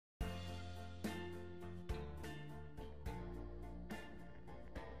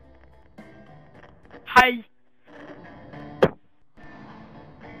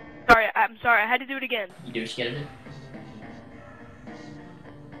I'm sorry, I had to do it again. You do what you gotta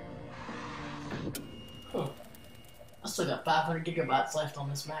do. Huh. I still got 500 gigabytes left on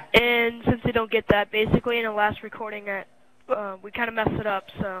this Mac. And since they don't get that, basically in the last recording, we kind of messed it up,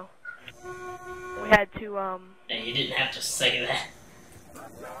 so we had to, Yeah, you didn't have to say that.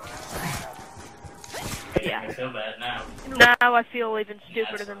 Yeah. I feel bad now. Now I feel even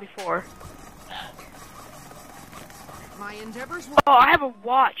stupider than before. My endeavors will... Oh, I have a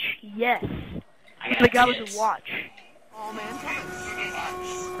watch. Yes. The guy with a watch. All man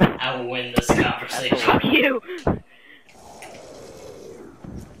I will win this conversation. Fuck you.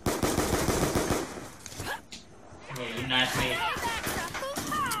 Yeah, you knifed me.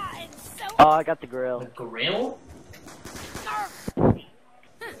 Oh, I got the grill. The grill?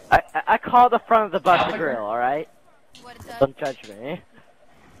 I call the front of the bus the grill, alright? Don't judge me.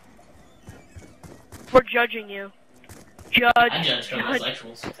 We're judging you. I judge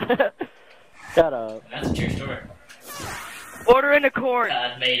homosexuals. Shut up. That's a true story. Order in the court.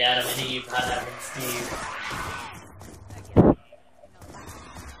 God made Adam and Eve, not Adam and Steve.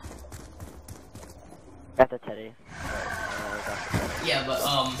 Got the teddy. Yeah, but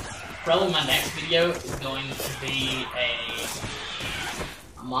probably my next video is going to be a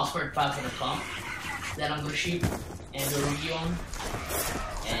Mossberg 500 pump that I'm going to shoot and do a review on.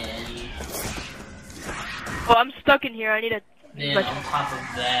 And Oh, I'm stuck in here. I need a... then on top of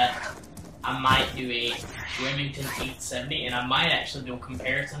that, I might do a Remington 870, and I might actually do a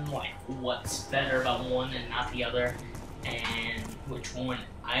comparison, like what's better about one and not the other, and which one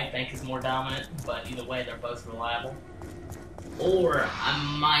I think is more dominant, but either way, they're both reliable. Or I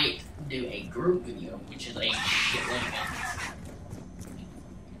might do a group video, which is a shitload of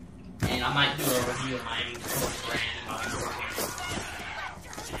guns. And I might do a review of my brand and my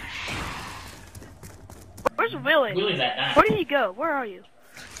Where's Willie? Willie's at night. Where did he go? Where are you?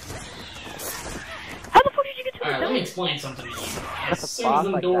 How the fuck did you get to the Alright, let me building? explain something to you. As soon as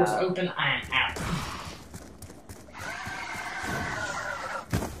the doors open, I am out.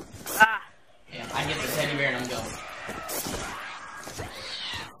 Ah. Yeah, I get the teddy bear and I'm going.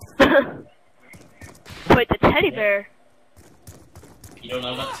 Wait, the teddy bear? You don't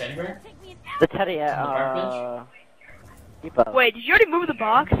know about the teddy bear? The teddy at, Depot. Wait, did you already move the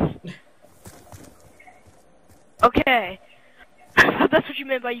box? Okay. That's what you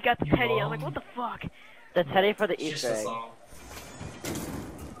meant by you got the teddy. I was like, what the fuck? The teddy for the It's Easter just a egg. song.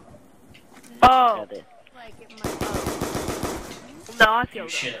 Oh. Teddy. No, I feel You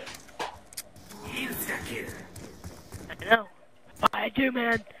that. should have. I know. I do,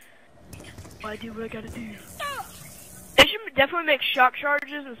 man. I do what I gotta do. They should definitely make shock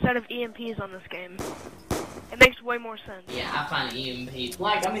charges instead of EMPs on this game. It makes way more sense. Yeah, I find EMPs,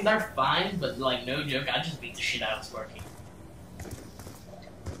 like, I mean, they're fine, but, like, no joke, I just beat the shit out of Sparky.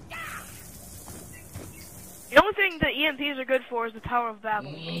 The only thing that EMPs are good for is the Tower of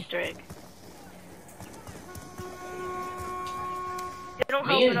Babel Easter egg. They don't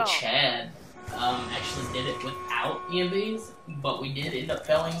help Me at and all. Chad, actually did it without EMPs, but we did end up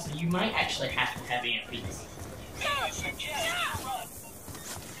failing, so you might actually have to have EMPs.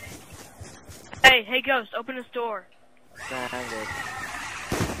 Hey, Ghost, open this door. No, I'm good.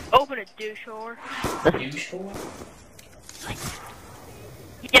 Open it, douche whore. Douche whore?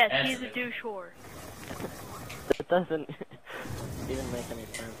 Yes, That's he's a it. douche whore. It doesn't even make any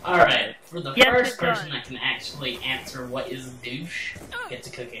sense. Alright, for the Yes, first it person does. that can actually answer what is douche, gets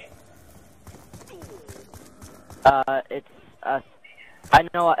a cookie. It's a... I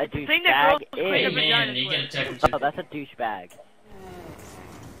know what a thing that douchebag girls clean Hey their is. man, vaginas you with. get a check Oh, that's a douchebag.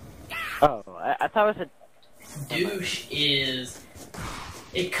 Oh, I thought it was a... Douche is...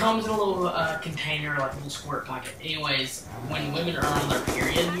 It comes in a little container, like a little squirt pocket. Anyways, when women are on their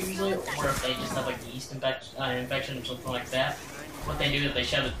period usually, or if they just have like yeast infection or something like that, what they do is they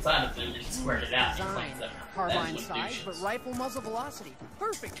shove it inside of them and squirt it out. And it cleans them. Carbine That's what size, douche but is. rifle muzzle velocity.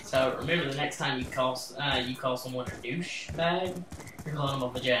 Perfect. So remember, the next time you call someone a douche bag, you're calling them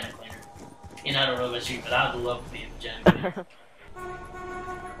a vagina cleaner. And I don't know about you, but I would love to be a vagina cleaner.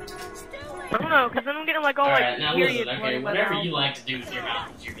 I don't know, because then I'm getting like all Alright, like now period listen, blood okay, in my whatever mouth. you like to do with your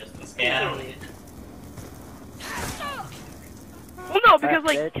mouth is your business. Okay, I don't need it. Well, no, because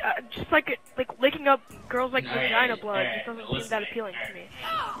like bitch. just like licking up girls like Alright, vagina blood alright, just doesn't but seem listen, that appealing alright. to me.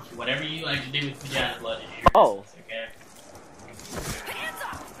 Whatever you like to do with vagina blood is your Oh. business, okay?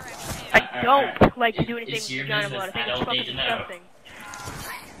 I Alright, don't alright. like to do anything It's with your vagina business. blood. I think I it's don't fucking need to know. disgusting.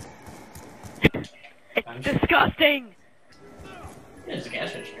 It's disgusting. Yeah, there's a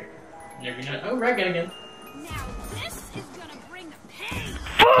gas register. Never know. Oh, right again. Now this is gonna bring the pain.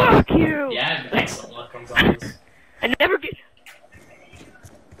 Fuck you. Yeah, I have excellent luck. comes on this. I never get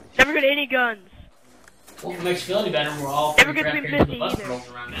any guns. Well, if it makes you feel any better, we're all Never free get to draft be characters with Misty bus either. rolls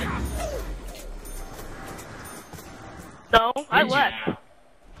around there. No, I Did you left. now?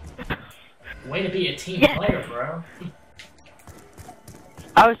 Way to be a team Yeah. player, bro.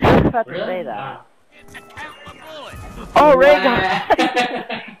 I was just about to Really? say that. Wow. Oh, ray gun!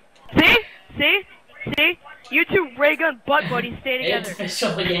 See? You two ray gun butt buddies stay It's together.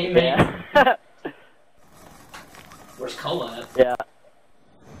 officially game, man. Yeah. Where's Cola at? Yeah.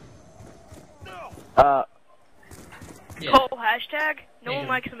 Yeah. Cole hashtag. No Yeah, one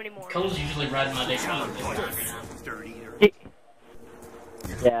likes him anymore. Cole's usually riding my dick out of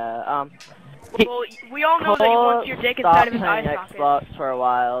Yeah, Well, we all know that he wants your dick inside of his eye playing socket. Xbox for a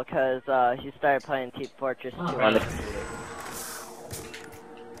while because he started playing Team Fortress 2 Oh, on the really? computer.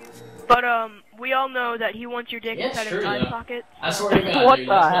 But we all know that he wants your dick Yeah, it's inside of true, his eye though. socket. I swear to God, What dude,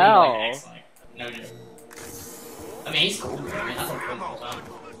 the that's hell? what he like, acts like. No joke. I mean, he's cool. I mean, I don't feel all the time.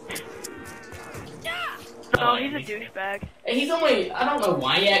 No, he's a douchebag. And he's only, I don't know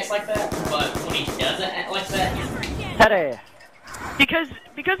why he acts like that, but when he doesn't act like that, he's Teddy!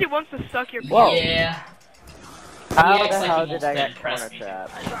 Because he wants to suck your. Whoa. yeah. How acts the like hell he did wants I to get impress corner me.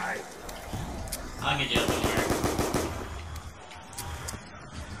 trapped? I'll get you up somewhere.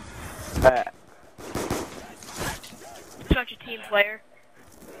 Alright. Such a team player.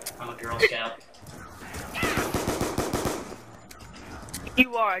 I'm a Girl Scout.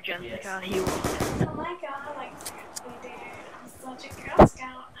 You are, Jessica. Yes. You are. Oh my god, like, seriously, dude, I'm such a Girl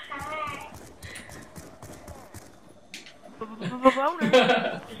Scout. Hi.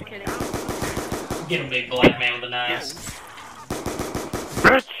 Boner. Just kidding. Get a big black man with a knife.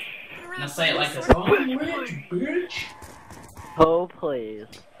 Now say it like this. Oh, rich, bitch. Oh, please.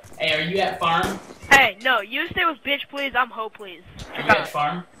 Hey, are you at farm? Hey, no, you stay with bitch, please. I'm hoe, please. Are you at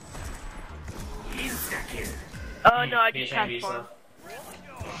farm? No, I Be just ashamed of passed farm. yourself.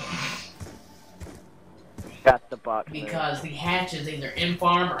 Got the box. Because the hatch is either in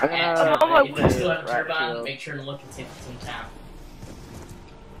farm or I'm at gonna town. Oh, If you still have a right turbine, field. make sure to look and see if it's in town.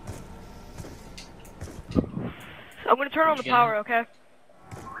 I'm gonna turn on the power, okay?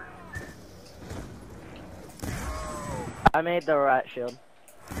 I made the right shield.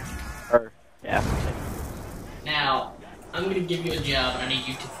 Yeah. Now, I'm gonna give you a job and I need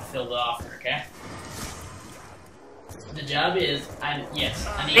you to fulfill the offer, okay? The job is, I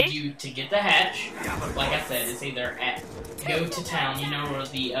need you to get the hatch. Like I said, it's either at, go to town, you know where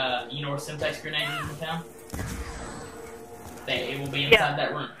the, you know where Semtex grenade is in town? It will be inside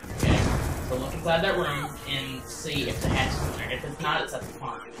that room, okay? So look inside that room and see if the hatch is in there. If it's not, it's at the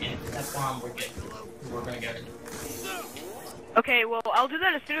farm. And if it's at the farm, we're good. We're gonna go to Okay, well, I'll do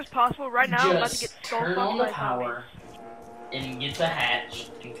that as soon as possible. Right now, I'm about to Just get skull turn fucked on the by power and get the hatch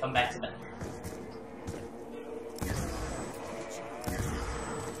and come back to that.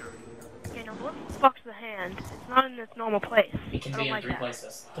 Okay, now what the fuck's the hand? It's not in its normal place. It can I be don't in like 3 that.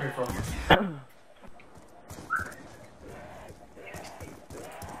 places. 3 or 4.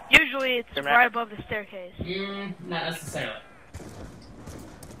 Usually, it's right above the staircase. Not necessarily.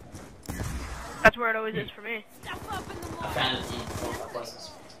 That's where it always is for me. I found it in 4 or 5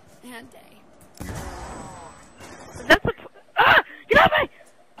 places. That's the. Ah! Get off me!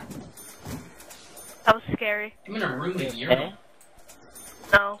 That was scary. I'm in a room with urinal.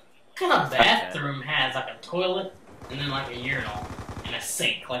 No. What kind of bathroom has like a toilet and then like a urinal and a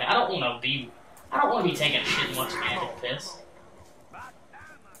sink? Like I don't want to be taking a shit and watching magic piss.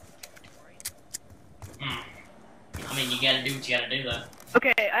 I mean, you gotta do what you gotta do though.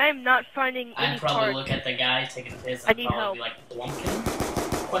 Okay, I am not finding any I'd probably part. look at the guy taking a piss I and need probably help. be like,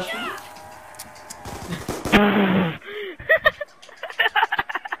 Blumpkin? Question mark?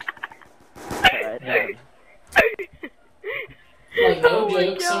 Like, no Oh my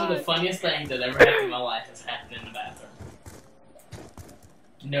joke, some of the God. funniest things that ever happened in my life has happened in the bathroom.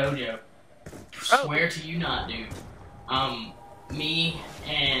 No joke. Oh. Swear to you not, dude. Me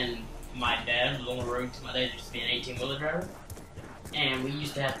and my dad was on the road to my dad used to be an 18-wheeler driver. And we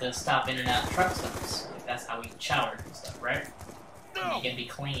used to have to stop in and out of truck stops. Like, that's how we showered and stuff, right? And you gotta be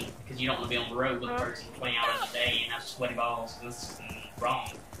clean, because you don't want to be on the road with a person 20 hours a day and have sweaty balls, and this is wrong.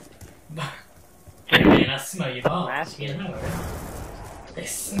 Man, I smell your balls, you know. They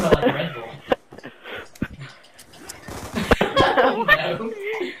smell like Red Bull. No.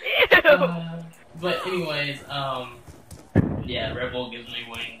 Ew. But anyways, yeah, Red Bull gives me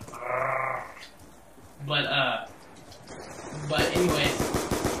wings. But anyways,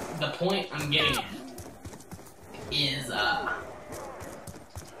 the point I'm getting at is,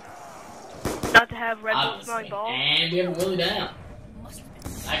 Not to have Red Bull obviously, smelling balls. and we have a wheelie down.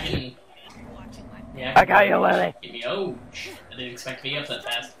 I can, Yeah, I got you, Lily. Give me, oh, I didn't expect to be up that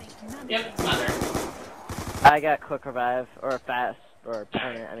fast. Yep, not there. I got quick revive, or fast, or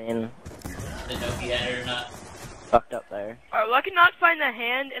permanent, I mean. Didn't know if you had it or not. Fucked up there. Alright, well I cannot find the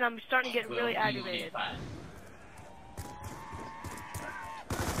hand, and I'm starting to get really Well, you aggravated. find it.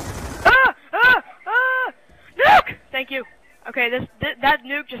 Ah! Ah! Ah! Nuke! Thank you. Okay, that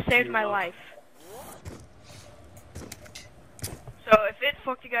nuke just saved my life. So if it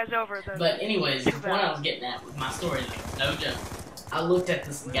fucked you guys over, then... But anyways, the point I was getting at with my story, no joke. I looked at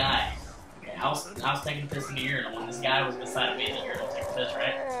this guy. Okay, I was taking a piss in the urinal when this guy was beside me in the urinal taking a piss,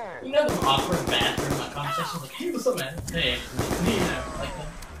 right? You know the awkward bathroom like conversation, like, hey, what's up, man? Hey, you know, like that.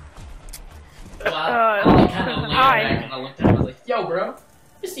 Well, I like, kind of leaned back and I looked at him, I was like, yo, bro,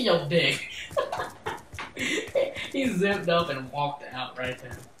 you see your dick. He zipped up and walked out right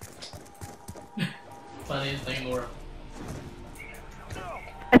there. Funniest thing in the world.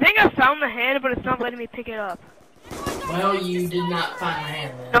 I think I found the hand, but it's not letting me pick it up. Well, you did not find the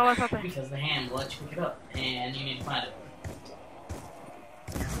hand then. No, that's not the hand. Because the hand will let you pick it up, and you need to find it.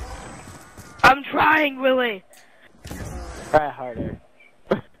 I'm trying, Willie. Try harder.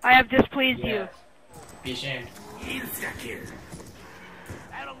 I have displeased you. Be ashamed.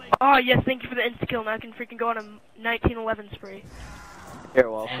 Oh, yes, thank you for the insta-kill. Now I can freaking go on a 1911 spree. You're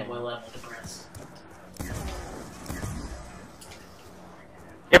welcome. And we'll level the press.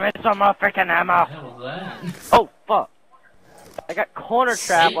 Give me some more freaking ammo. What the hell was that? Oh, fuck. I got corner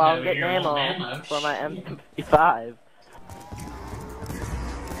trap Sitting while I'm over getting here on ammo for my shit. M55.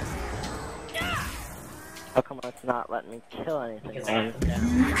 How come it's not letting me kill anything? Because I Man? got them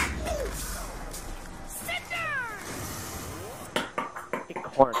down. I get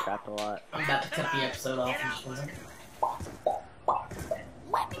corner trapped a lot. I'm about to cut the episode off in just 1 second. Oh,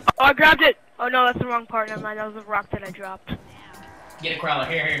 I grabbed it! Oh no, that's the wrong part. Never mind, that was a rock that I dropped. Get a crawler.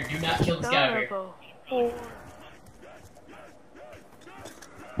 Here. Do not kill this guy over here.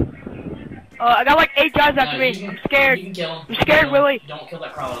 I got like 8 guys after No, me. you can- I'm scared. You can kill him. I'm scared, Kill him. Willie. Don't kill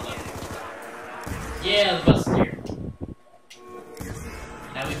that crawler though. Yeah, the bus is here.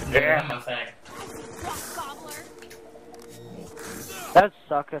 Now we can get him a fag. That would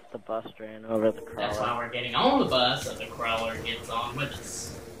suck if the bus ran over the That's why crawler. we're getting on the bus so the crawler gets on with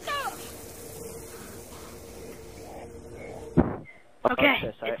us. Okay,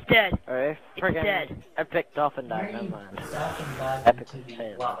 it's dead. Alright, It's dead. I picked Dolphin Where Dive, are never you mind. stopping by Epic to the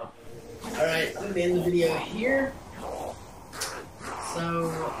fail. lava? Alright, I'm gonna end the video here.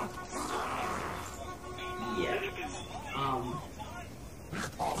 So, yeah.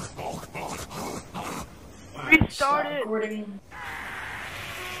 Alright, Restart stop it. recording.